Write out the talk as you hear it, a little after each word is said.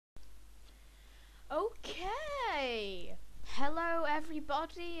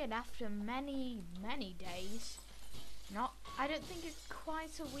everybody, and after many days, I don't think it's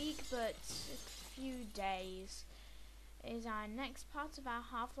quite a week, but a few days, is our next part of our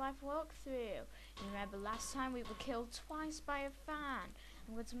Half-Life walkthrough. You remember last time we were killed twice by a fan.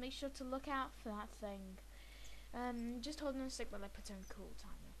 I'm going to make sure to look out for that thing. Just hold on a sec while I put on cool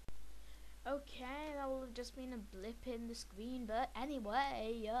timer. Okay, that will have just been a blip in the screen, but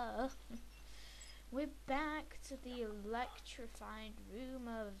anyway, we're back to the electrified room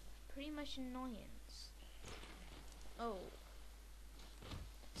of pretty much annoyance. Oh.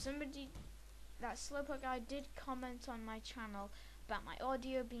 That Slowpoke guy did comment on my channel about my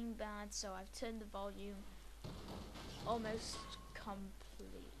audio being bad, so I've turned the volume almost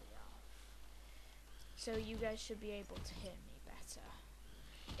completely off. So you guys should be able to hear me better.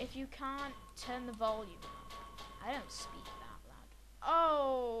 If you can't, turn the volume up. I don't speak that loud.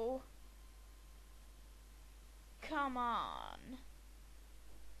 Oh! Come on.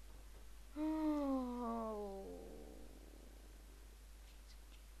 Oh.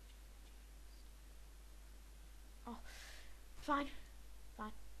 Oh. Fine.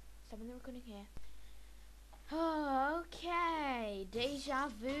 Stopping the recording here. Oh, okay. Deja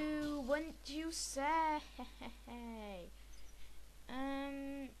vu, wouldn't you say?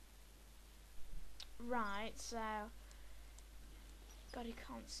 Right, so gotta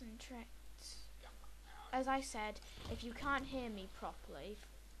concentrate. As I said, if you can't hear me properly,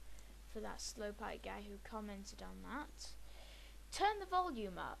 for that Slowpoke guy who commented on that, turn the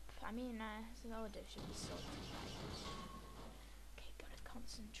volume up. I mean, the audio should be sorted right. Okay, gotta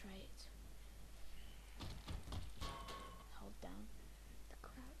concentrate. Hold down the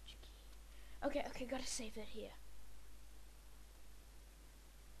crouch key. Okay, gotta save it here.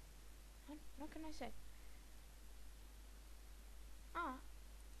 What can I say?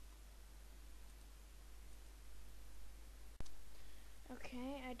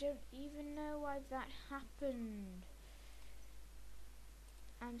 Okay, I don't even know why that happened.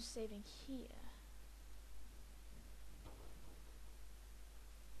 I'm saving here.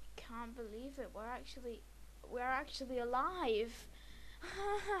 Can't believe it. We're actually alive.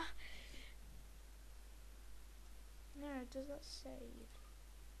 No, does that save?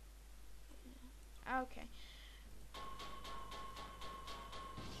 Yeah. Okay.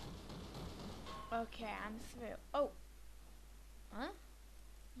 Okay, I'm through. Oh. Huh?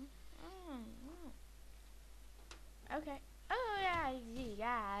 Okay. Oh yeah.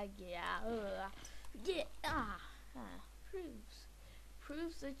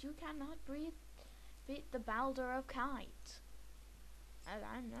 Proves that you cannot beat the Baldur of Kite. As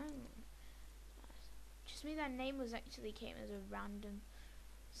I know. Just me, that name came as a random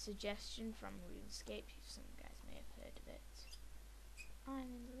suggestion from RuneScape. Some guys may have heard of it. I'm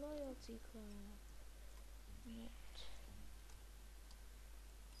in the Loyalty Club.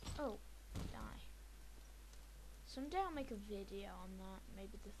 Oh, die. Someday I'll make a video on that.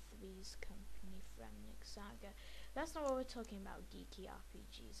 Maybe the Threes Company Fremnik Saga. That's not what we're talking about, geeky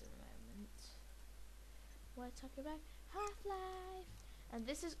RPGs at the moment. We're talking about Half-Life. And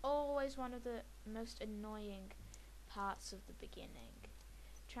this is always one of the most annoying parts of the beginning.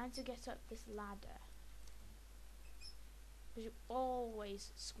 Trying to get up this ladder. Because you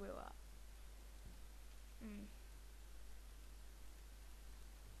always screw up.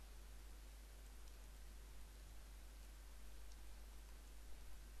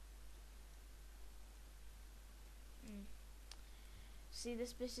 See,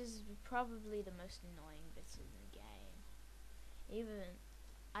 this bit is probably the most annoying bit of the game.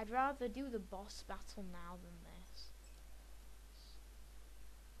 I'd rather do the boss battle now than this.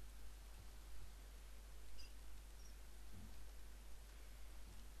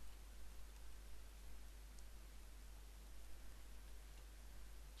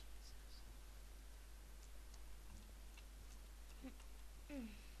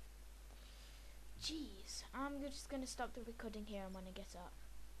 Jeez, I'm just gonna stop the recording here and when I get up.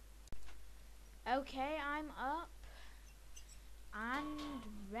 Okay, I'm up and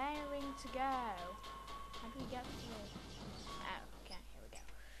raring to go. How do we get through? Oh, okay, here we go.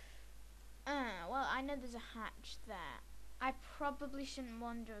 Well, I know there's a hatch there. I probably shouldn't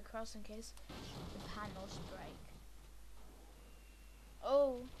wander across in case the panels break.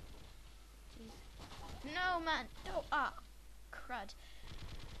 Oh, jeez. No, man. No, crud.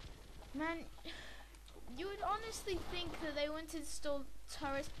 Man, you would honestly think that they want to install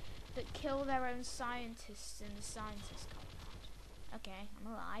turrets that kill their own scientists in the scientist compound. Okay, I'm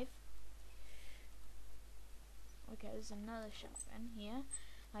alive. Okay, there's another shotgun here.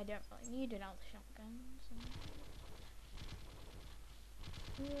 I don't really need another shotgun. So.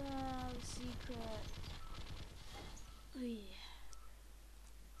 The secret. Yeah.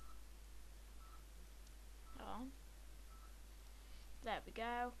 There we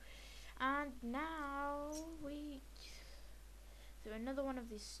go. And now we do another one of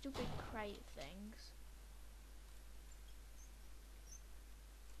these stupid crate things.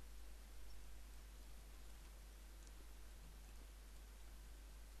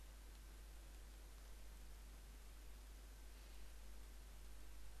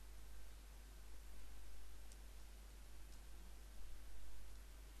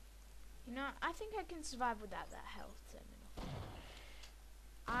 You know, I think I can survive without that health terminal.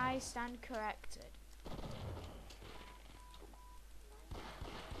 I stand corrected.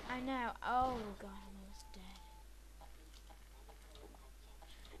 I know. Oh god, I'm almost dead.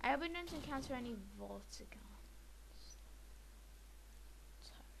 I hope I don't encounter any Vortigons.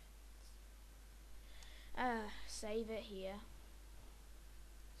 Turrets. Save it here.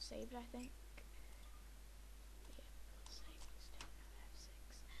 Saved, I think. Yep, saved. Still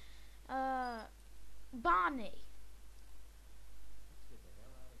no F6. Barney! Let's get the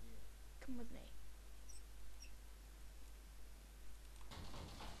hell out of here. Come with me.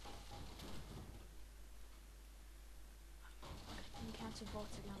 Encounter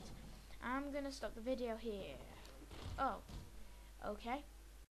Vortigons. I'm gonna stop the video here. Oh, okay.